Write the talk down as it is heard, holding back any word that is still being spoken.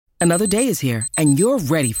Another day is here, and you're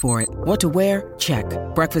ready for it. What to wear? Check.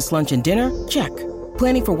 Breakfast, lunch, and dinner? Check.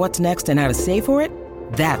 Planning for what's next and how to save for it?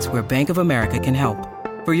 That's where Bank of America can help.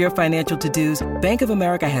 For your financial to-dos, Bank of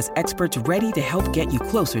America has experts ready to help get you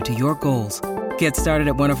closer to your goals. Get started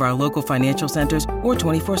at one of our local financial centers or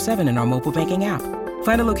 24/7 in our mobile banking app.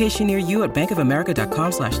 Find a location near you at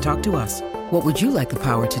bankofamerica.com/talktous. What would you like the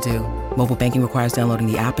power to do? Mobile banking requires downloading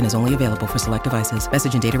the app and is only available for select devices.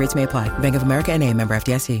 Message and data rates may apply. Bank of America N.A., member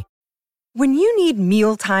FDIC. When you need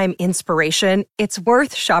mealtime inspiration, it's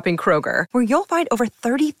worth shopping Kroger, where you'll find over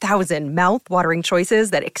 30,000 mouth-watering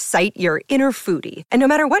choices that excite your inner foodie. And no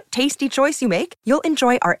matter what tasty choice you make, you'll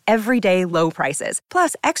enjoy our everyday low prices,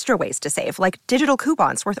 plus extra ways to save, like digital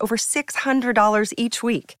coupons worth over $600 each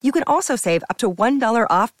week. You can also save up to $1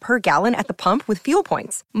 off per gallon at the pump with fuel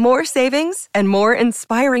points. More savings and more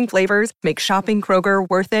inspiring flavors make shopping Kroger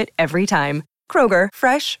worth it every time. Kroger,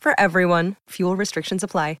 fresh for everyone. Fuel restrictions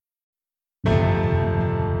apply.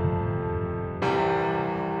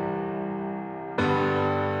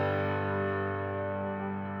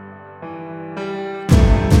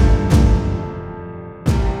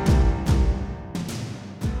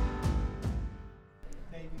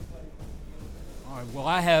 Well,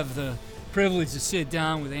 I have the privilege to sit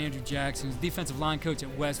down with Andrew Jackson, who's defensive line coach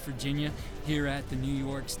at West Virginia, here at the New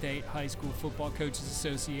York State High School Football Coaches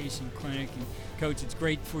Association Clinic. And Coach, it's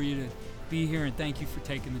great for you to be here, and thank you for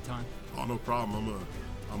taking the time. Oh, no problem.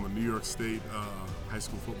 I'm a New York State high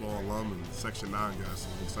school football alum and Section 9 guy, so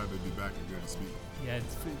I'm excited to be back and good to speak. Yeah,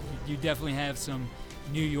 you definitely have some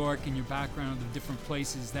New York in your background, the different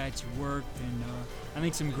places that you worked, and I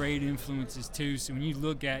think some great influences too. So when you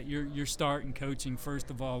look at your start in coaching, first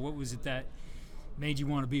of all, what was it that made you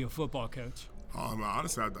want to be a football coach?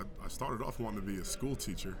 Honestly, I started off wanting to be a school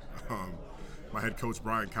teacher. My head coach,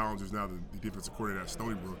 Brian Collins, who's now the defensive coordinator at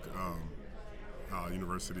Stony Brook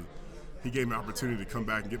University, he gave me an opportunity to come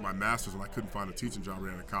back and get my master's when I couldn't find a teaching job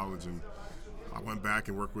right out of college. And I went back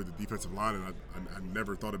and worked with the defensive line, and I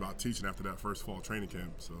never thought about teaching after that first fall training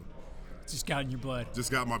camp. So just got in your blood.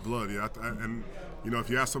 Just got in my blood, yeah. And you know,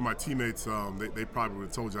 if you ask some of my teammates, they probably would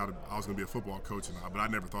have told you I was going to be a football coach, but I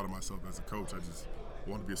never thought of myself as a coach. I just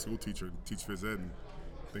wanted to be a school teacher and teach phys ed and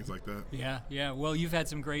things like that. Yeah. Well, you've had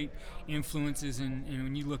some great influences, and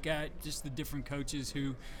when you look at just the different coaches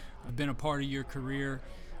who have been a part of your career,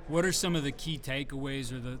 what are some of the key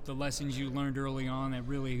takeaways or the lessons you learned early on that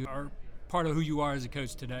really are part of who you are as a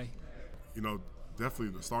coach today? You know,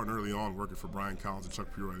 definitely starting early on, working for Brian Collins and Chuck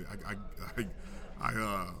Piroy,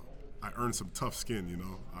 I earned some tough skin. You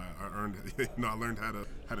know, I learned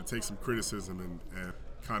how to take some criticism and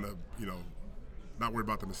kind of, you know, not worry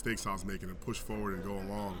about the mistakes I was making and push forward and go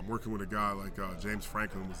along. Working with a guy like James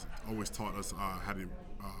Franklin was always taught us how to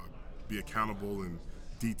be accountable and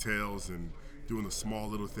details and doing the small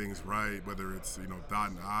little things right, whether it's, you know,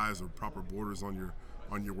 dotting I's or proper borders on your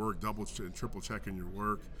work, double and triple checking your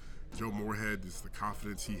work. Joe Moorhead, just the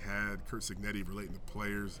confidence he had. Kurt Signetti relating to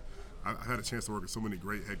players. I had a chance to work with so many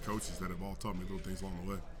great head coaches that have all taught me little things along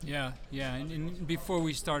the way. Yeah. And before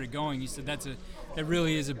we started going, you said that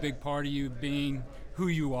really is a big part of you, being who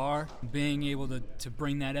you are, being able to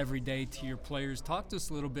bring that every day to your players. Talk to us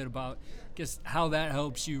a little bit about, I guess, how that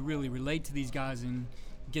helps you really relate to these guys and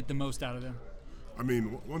get the most out of them. I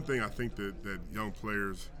mean, one thing I think that young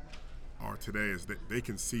players are today is that they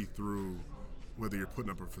can see through whether you're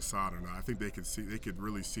putting up a facade or not. I think they could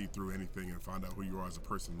really see through anything and find out who you are as a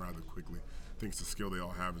person rather quickly. I think it's a skill they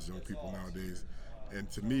all have as young people nowadays. And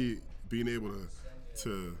to me, being able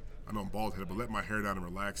to I know I'm bald-headed, but let my hair down and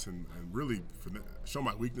relax and really show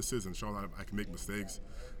my weaknesses and show that I can make mistakes.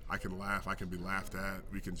 I can laugh, I can be laughed at,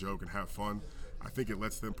 we can joke and have fun. I think it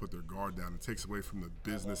lets them put their guard down. It takes away from the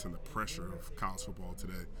business and the pressure of college football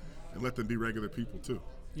today and let them be regular people too.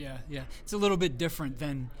 Yeah. It's a little bit different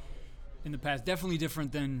than in the past. Definitely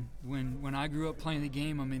different than when I grew up playing the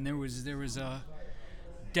game. I mean, there was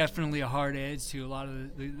definitely a hard edge to a lot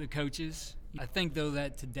of the coaches. I think, though,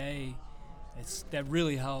 that today that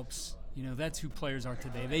really helps. You know, that's who players are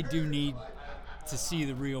today. They do need to see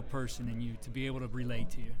the real person in you to be able to relate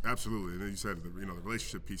to you. Absolutely. And then you said, the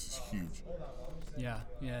relationship piece is huge. Yeah,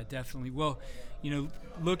 definitely. Well, you know,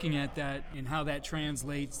 looking at that and how that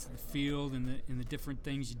translates to the field and the different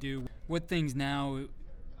things you do, what things now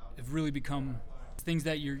have really become things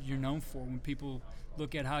that you're known for when people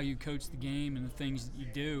look at how you coach the game and the things that you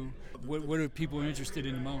do? What are people interested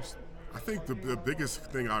in the most? I think the biggest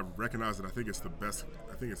thing I recognize, and I think it's the best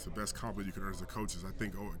compliment you can earn as a coach, is I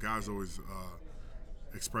think guys always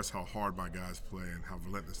express how hard my guys play and how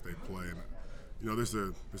relentless they play. And you know,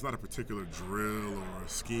 there's not a particular drill or a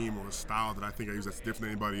scheme or a style that I think I use that's different than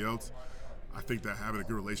anybody else. I think that having a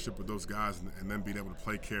good relationship with those guys and them being able to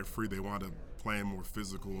play carefree, they wind up playing more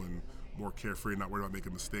physical and more carefree, not worried about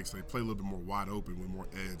making mistakes. They play a little bit more wide open with more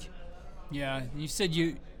edge. Yeah, you said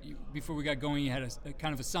you before we got going, you had a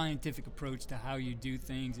kind of a scientific approach to how you do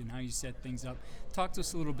things and how you set things up. Talk to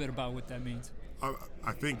us a little bit about what that means.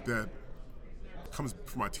 I think that comes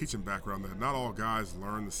from my teaching background, that not all guys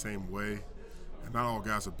learn the same way and not all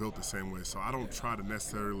guys are built the same way. So I don't try to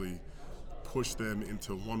necessarily push them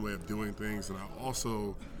into one way of doing things, and I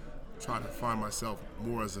also try to find myself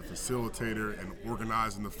more as a facilitator and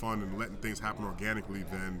organizing the fun and letting things happen organically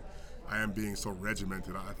than I am being so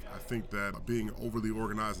regimented. I think that being overly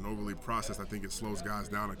organized and overly processed, I think it slows guys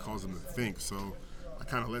down and causes them to think. So I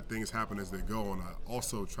kind of let things happen as they go, and I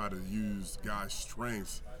also try to use guys'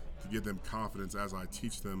 strengths to give them confidence as I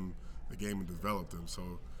teach them the game and develop them.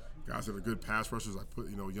 So guys that are good pass rushers, I put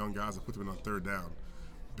young guys, I put them in on third down.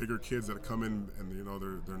 Bigger kids that come in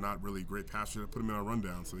and they're not really great passers, I put them in on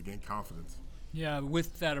rundown so they gain confidence. Yeah,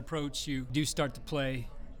 with that approach, you do start to play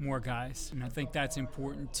more guys, and I think that's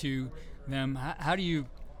important to them. How do you,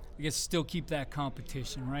 I guess, still keep that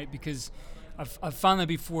competition, right? Because I've found that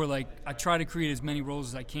before. Like, I try to create as many roles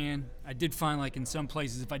as I can. I did find, like, in some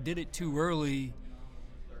places, if I did it too early,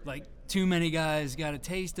 like, too many guys got a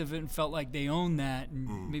taste of it and felt like they owned that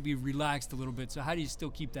and maybe relaxed a little bit. So how do you still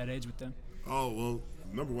keep that edge with them? Oh, well,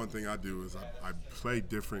 number one thing I do is I play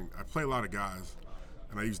different. I play a lot of guys,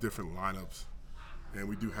 and I use different lineups. And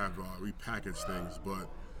we do have, we package things, but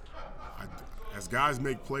as guys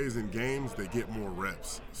make plays in games, they get more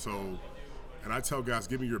reps. So, and I tell guys,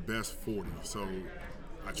 give me your best 40. So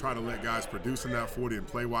I try to let guys produce in that 40 and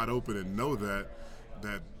play wide open and know that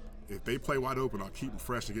if they play wide open, I'll keep them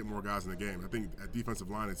fresh and get more guys in the game. I think at defensive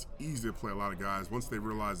line, it's easy to play a lot of guys once they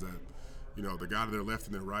realize that, the guy to their left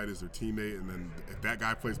and their right is their teammate, and then if that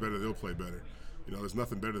guy plays better, they'll play better. There's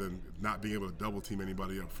nothing better than not being able to double team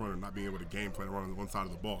anybody up front or not being able to game plan around on one side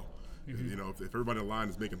of the ball. Mm-hmm. If everybody in the line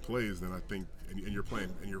is making plays, then I think, and you're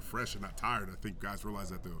playing and you're fresh and not tired, I think guys realize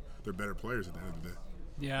that they're better players at the end of the day.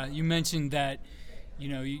 Yeah, you mentioned that,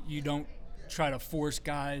 you don't try to force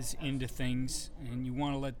guys into things, and you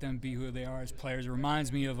want to let them be who they are as players. It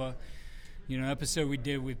reminds me of a episode we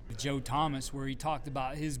did with Joe Thomas where he talked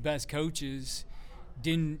about his best coaches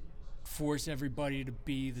didn't force everybody to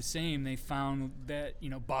be the same. They found that,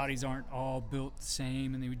 bodies aren't all built the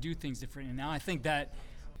same, and they would do things different. And now I think that,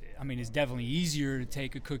 it's definitely easier to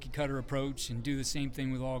take a cookie-cutter approach and do the same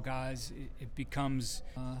thing with all guys. It becomes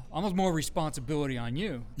almost more responsibility on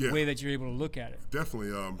you, the way that you're able to look at it.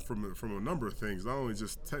 Definitely, from a number of things, not only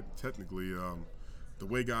just technically, the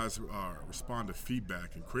way guys respond to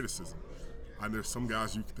feedback and criticism. There's some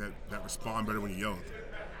guys that respond better when you yell at them.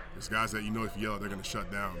 There's guys that if you yell at, they're going to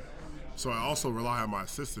shut down. So I also rely on my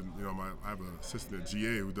assistant. I have an assistant at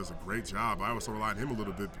GA who does a great job. I also rely on him a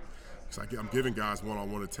little bit because I'm giving guys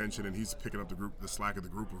one-on-one attention, and he's picking up the slack of the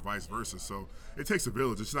group, or vice versa. So it takes a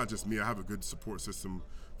village. It's not just me. I have a good support system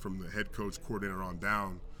from the head coach, coordinator on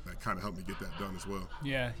down that kind of helped me get that done as well.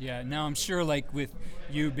 Yeah. Now I'm sure, like with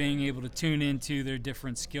you being able to tune into their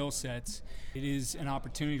different skill sets, it is an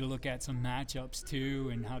opportunity to look at some matchups too,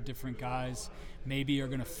 and how different guys maybe are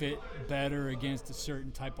going to fit better against a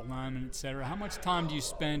certain type of lineman, et cetera. How much time do you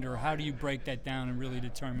spend, or how do you break that down and really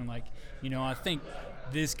determine, I think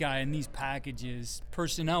this guy in these packages,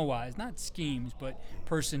 personnel-wise, not schemes, but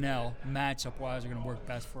personnel, matchup-wise, are going to work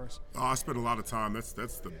best for us? I spend a lot of time. That's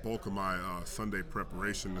the bulk of my Sunday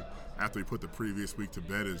preparation after we put the previous week to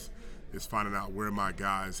bed is finding out where my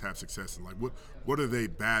guys have success and what are they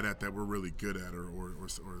bad at that we're really good at, or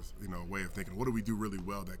a way of thinking. What do we do really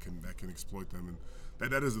well that can exploit them?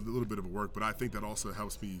 And that is a little bit of a work, but I think that also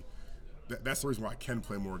helps me. That's the reason why I can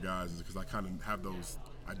play more guys, is because I kind of have those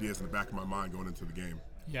ideas in the back of my mind going into the game.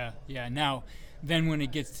 Yeah. Now, then when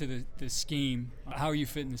it gets to the scheme, how are you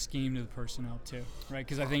fitting the scheme to the personnel too, right?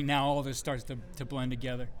 Because I think now all this starts to blend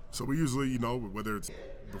together. So we usually, whether it's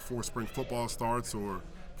before spring football starts or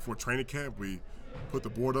before training camp, we put the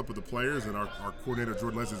board up with the players, and our coordinator,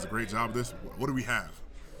 Jordan Leslie, does a great job of this. What do we have?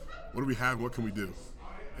 What can we do?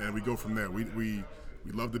 And we go from there. We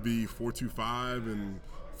love to be 4-2-5 and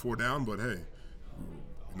 4 down, but hey,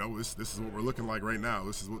 this is what we're looking like right now.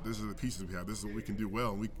 This is the pieces we have. This is what we can do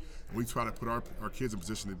well, and we try to put our kids in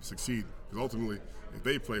position to succeed. Because ultimately, if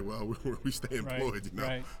they play well, we stay employed.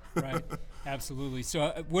 Right. Absolutely.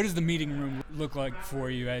 So, what does the meeting room look like for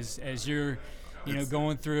you as you're,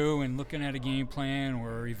 going through and looking at a game plan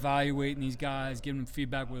or evaluating these guys, giving them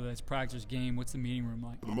feedback, whether it's practice, game? What's the meeting room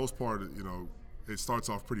like? For the most part, it starts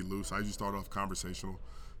off pretty loose. I usually start off conversational.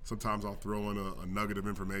 Sometimes I'll throw in a nugget of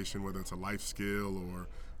information, whether it's a life skill or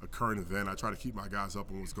a current event. I try to keep my guys up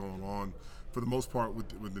on what's going on. for the most part,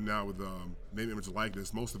 with name, image,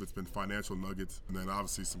 likeness, most of it's been financial nuggets, and then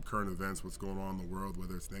obviously some current events, what's going on in the world,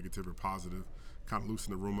 whether it's negative or positive, kind of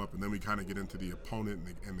loosen the room up, and then we kind of get into the opponent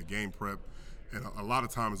and the game prep. And a lot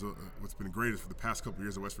of times, what's been great is for the past couple of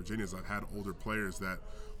years at West Virginia is I've had older players that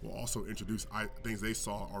will also introduce things they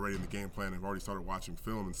saw already in the game plan. They've already started watching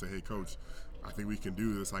film and say, hey, coach, I think we can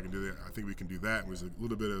do this, I can do that, I think we can do that. And there's a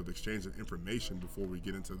little bit of exchange of information before we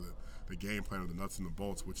get into the game plan or the nuts and the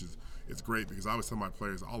bolts, which is it's great because I always tell my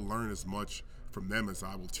players I'll learn as much from them as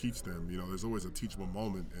I will teach them. You know, there's always a teachable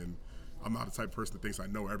moment, and I'm not the type of person that thinks I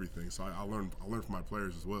know everything, so I learn from my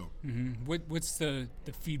players as well. Mm-hmm. What's the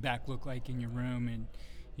feedback look like in your room, and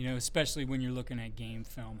you know, especially when you're looking at game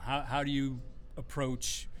film? How do you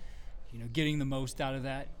approach, you know, getting the most out of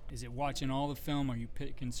that? Is it watching all the film? Are you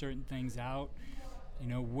picking certain things out? You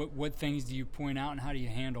know, what things do you point out, and how do you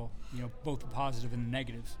handle, you know, both the positive and the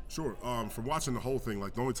negatives? Sure. From watching the whole thing,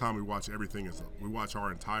 like the only time we watch everything is we watch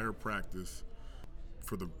our entire practice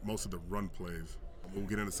for most of the run plays. We'll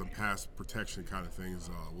get into some pass protection kind of things.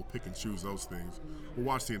 We'll pick and choose those things. We'll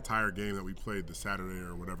watch the entire game that we played the Saturday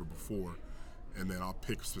or whatever before, and then I'll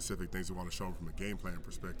pick specific things we want to show them from a game plan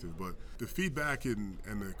perspective. But the feedback and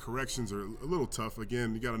the corrections are a little tough.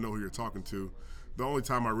 Again, you got to know who you're talking to. The only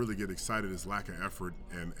time I really get excited is lack of effort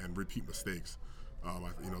and repeat mistakes.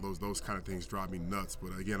 Those kind of things drive me nuts.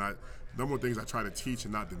 But again, number one things I try to teach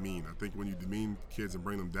and not demean. I think when you demean kids and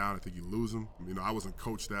bring them down, I think you lose them. You know, I wasn't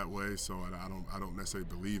coached that way, so I don't necessarily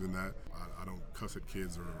believe in that. I don't cuss at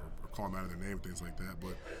kids or call them out of their name and things like that.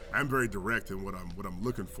 But I'm very direct in what I'm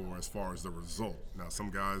looking for as far as the result. Now,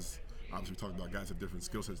 some guys, obviously, we talk about guys with different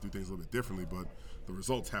skill sets, do things a little bit differently, but the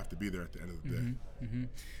results have to be there at the end of the day. Mm-hmm.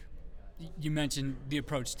 You mentioned the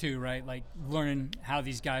approach too, right? Like learning how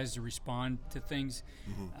these guys respond to things.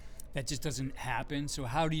 Mm-hmm. That just doesn't happen. So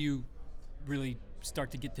how do you really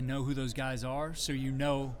start to get to know who those guys are, so you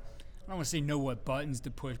know, I don't want to say know what buttons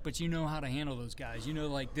to push, but you know how to handle those guys. You know,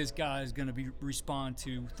 like this guy is going to respond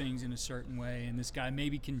to things in a certain way, and this guy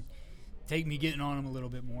maybe can take me getting on him a little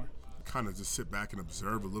bit more. Kind of just sit back and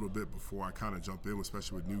observe a little bit before I kind of jump in,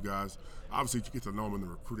 especially with new guys. Obviously, you get to know them in the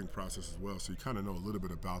recruiting process as well, so you kind of know a little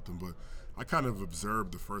bit about them. But I kind of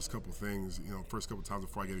observe the first couple things, first couple times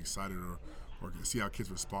before I get excited or see how kids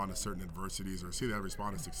respond to certain adversities or see how they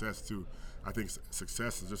respond to success too. I think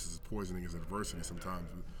success is just as poisoning as adversity sometimes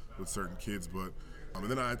with certain kids. But and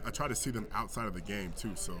then I try to see them outside of the game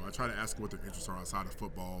too. So I try to ask them what their interests are outside of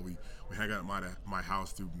football. We hang out at my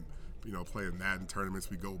house to play in Madden tournaments.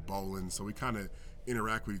 We go bowling. So we kind of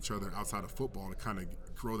interact with each other outside of football to kind of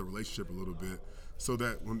grow the relationship a little bit, so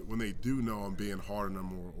that when they do know I'm being hard on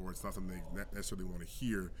them or it's not something they necessarily want to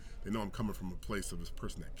hear, they know I'm coming from a place of this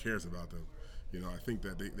person that cares about them. I think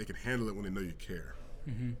that they can handle it when they know you care.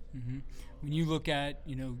 Mm-hmm, mm-hmm. When you look at,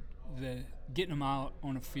 the getting them out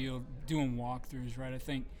on a field, doing walkthroughs, right? I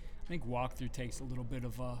think walkthrough takes a little bit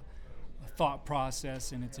of a thought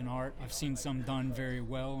process, and it's an art. I've seen some done very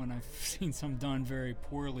well, and I've seen some done very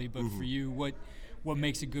poorly. But for you, what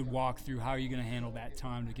makes a good walkthrough? How are you going to handle that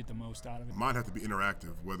time to get the most out of it? Mine have to be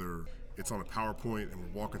interactive, whether it's on a PowerPoint and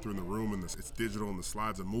we're walking through in the room and it's digital and the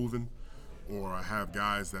slides are moving, or I have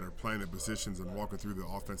guys that are playing their positions and walking through the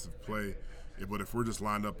offensive play. But if we're just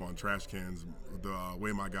lined up on trash cans, the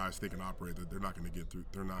way my guys think and operate, they're not going to get through.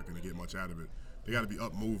 They're not going to get much out of it. They got to be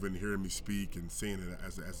up moving, hearing me speak, and seeing it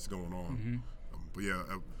as it's going on.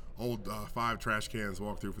 Mm-hmm. Old 5 trash cans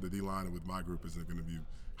walk through for the D-line with my group isn't going to be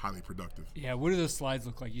highly productive. Yeah, what do those slides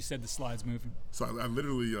look like? You said the slides moving. So I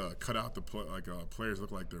literally cut out the players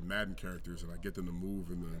look like they're Madden characters, and I get them to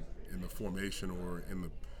move in the formation or in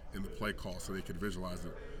the play call so they can visualize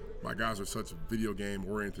it. My guys are such video game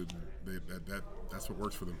oriented that's what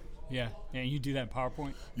works for them. Yeah, and you do that in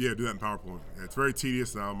PowerPoint? Yeah, do that in PowerPoint. Yeah, it's very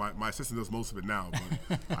tedious now. My assistant does most of it now,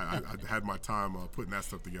 but I had my time putting that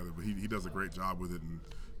stuff together. But he does a great job with it, and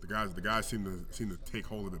the guys seem to take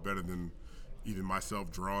hold of it better than even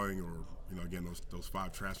myself drawing or again those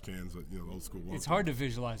 5 trash cans, old school. It's hard to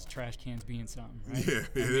visualize trash cans being something, right? Yeah,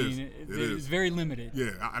 it is. It's very limited.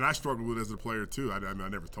 Yeah, and I struggled with it as a player too. I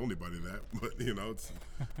never told anybody that, but it's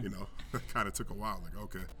it kind of took a while. Like,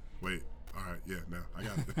 okay, wait. All right, yeah, no, I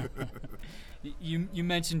got it. You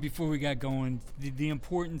mentioned before we got going the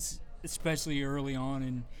importance, especially early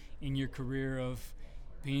on in your career, of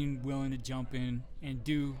being willing to jump in and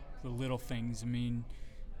do the little things. I mean,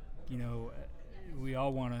 we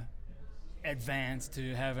all want to advance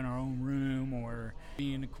to having our own room or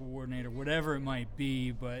being a coordinator, whatever it might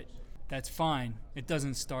be, but that's fine. It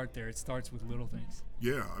doesn't start there. It starts with little things.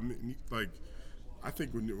 Yeah, I mean, I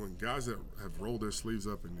think when guys that have rolled their sleeves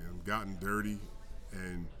up and gotten dirty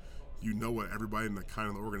and you know what everybody in the kind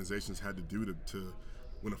of the organizations had to do to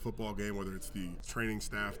win a football game, whether it's the training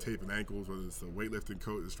staff taping ankles, whether it's the weightlifting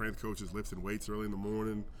coach, the strength coaches lifting weights early in the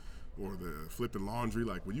morning, or the flipping laundry.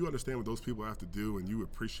 Like, when you understand what those people have to do and you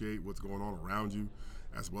appreciate what's going on around you,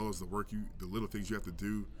 as well as the little things you have to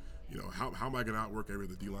do, you know, how am I going to outwork every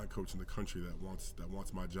other D-line coach in the country that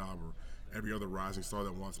wants my job, or every other rising star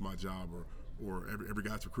that wants my job, or every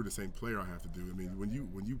guy that's recruiting the same player I have to do? I mean,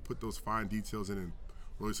 when you put those fine details in and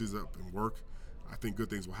roll your sleeves up and work, I think good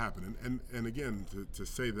things will happen. And again, to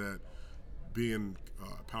say that being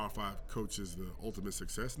a Power 5 coach is the ultimate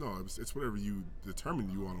success, no, it's whatever you determine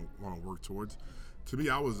you want to work towards. To me,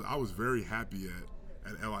 I was very happy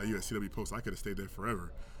at LIU at CW Post. I could have stayed there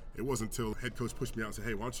forever. It wasn't until head coach pushed me out and said,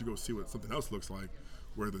 "Hey, why don't you go see what something else looks like,"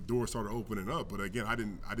 where the door started opening up. But again, I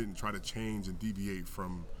didn't try to change and deviate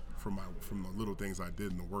from the little things I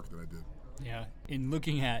did and the work that I did. Yeah, in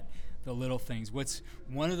looking at the little things, what's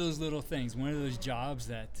one of those little things, one of those jobs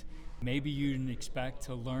that maybe you didn't expect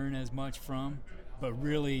to learn as much from, but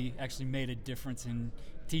really actually made a difference in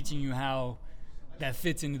teaching you how that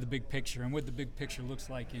fits into the big picture and what the big picture looks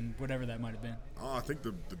like and whatever that might have been? I think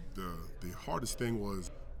the hardest thing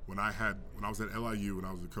was when I was at LIU and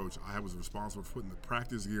I was the coach, I was responsible for putting the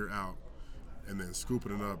practice gear out and then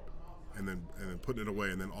scooping it up and then putting it away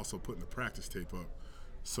and then also putting the practice tape up.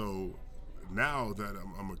 So now that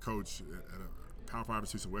I'm a coach at a Power 5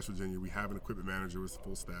 institution in West Virginia, we have an equipment manager with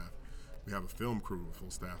full staff. We have a film crew with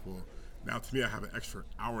full staff. Well, now to me, I have an extra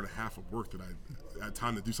hour and a half of work that I had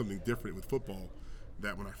time to do something different with football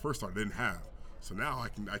that when I first started I didn't have. So now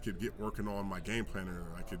I could get working on my game planner.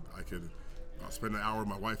 I could spend an hour with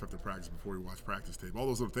my wife after practice before we watch practice tape. All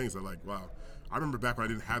those little things are like, wow. I remember back when I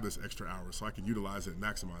didn't have this extra hour, so I could utilize it and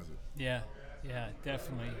maximize it. Yeah,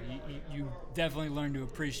 definitely. You definitely learn to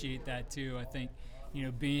appreciate that too. I think,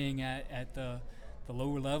 being at the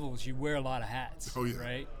lower levels, you wear a lot of hats,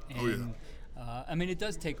 right? And, I mean, it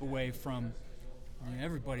does take away from,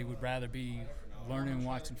 everybody would rather be learning and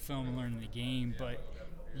watching film and learning the game, but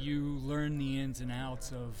you learn the ins and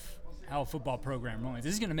outs of how a football program runs.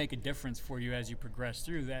 This is going to make a difference for you as you progress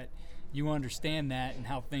through that. You understand that and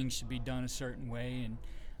how things should be done a certain way, and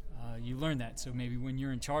you learn that. So maybe when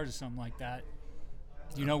you're in charge of something like that,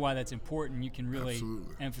 you know why that's important. You can really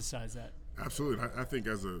emphasize that. Absolutely. I think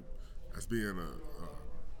as being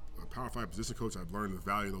a Power 5 position coach, I've learned the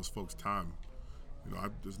value of those folks' time.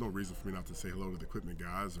 There's no reason for me not to say hello to the equipment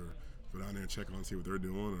guys or go down there and check on and see what they're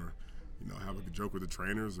doing, or have a joke with the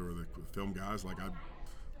trainers or the film guys. Like, I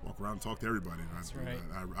walk around and talk to everybody. That's right.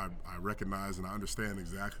 I recognize and I understand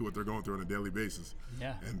exactly what they're going through on a daily basis.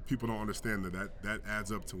 Yeah. And people don't understand that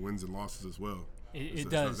adds up to wins and losses as well. It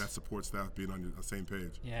does. That support staff being on the same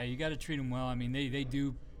page. Yeah, you got to treat them well. I mean, they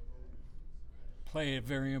do play a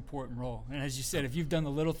very important role. And as you said, if you've done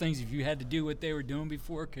the little things, if you had to do what they were doing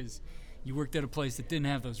before because you worked at a place that didn't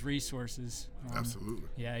have those resources. Absolutely.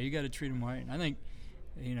 Yeah, you got to treat them right. And I think,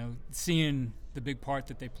 seeing the big part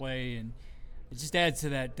that they play, and it just adds to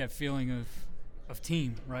that feeling of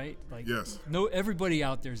team, right? Like, yes. No, everybody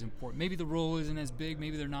out there is important. Maybe the role isn't as big.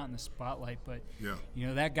 Maybe they're not in the spotlight, but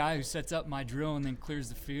that guy who sets up my drill and then clears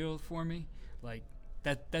the field for me, like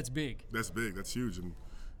that's big. That's big. That's huge. And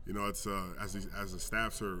it's as the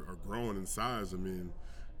staffs are growing in size. I mean,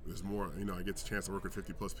 there's more. I get the chance to work with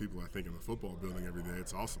 50+ people. I think in the football building every day.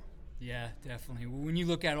 It's awesome. Yeah, definitely. Well, when you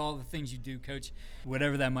look at all the things you do, Coach,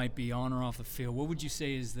 whatever that might be, on or off the field, what would you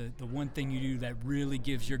say is the one thing you do that really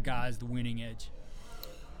gives your guys the winning edge?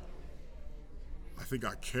 I think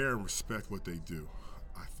I care and respect what they do.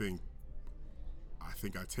 I think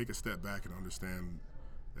I take a step back and understand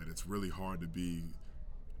that it's really hard to be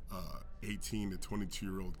 18 to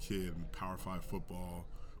 22-year-old kid in Power 5 football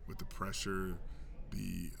with the pressure,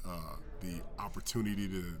 the opportunity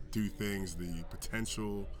to do things, the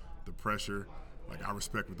potential, the pressure. Like, I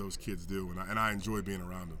respect what those kids do, and I enjoy being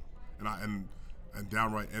around them, and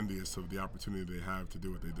downright envious of the opportunity they have to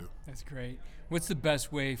do what they do. That's great. What's the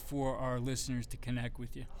best way for our listeners to connect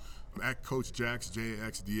with you? At Coach Jax,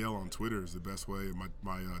 JAXDL on Twitter is the best way.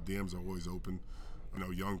 My DMs are always open. I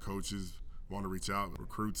know young coaches want to reach out,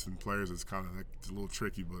 recruits and players. It's a little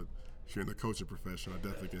tricky, but if you're in the coaching profession, I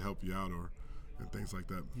definitely can help you out and things like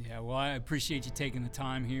that. Yeah, well, I appreciate you taking the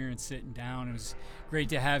time here and sitting down. It was great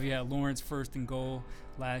to have you at Lawrence First and Goal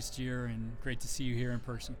last year, and great to see you here in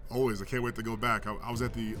person. Always. I can't wait to go back. I was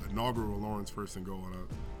at the inaugural Lawrence First and Goal, and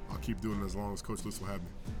I'll keep doing it as long as Coach Lutz will have me.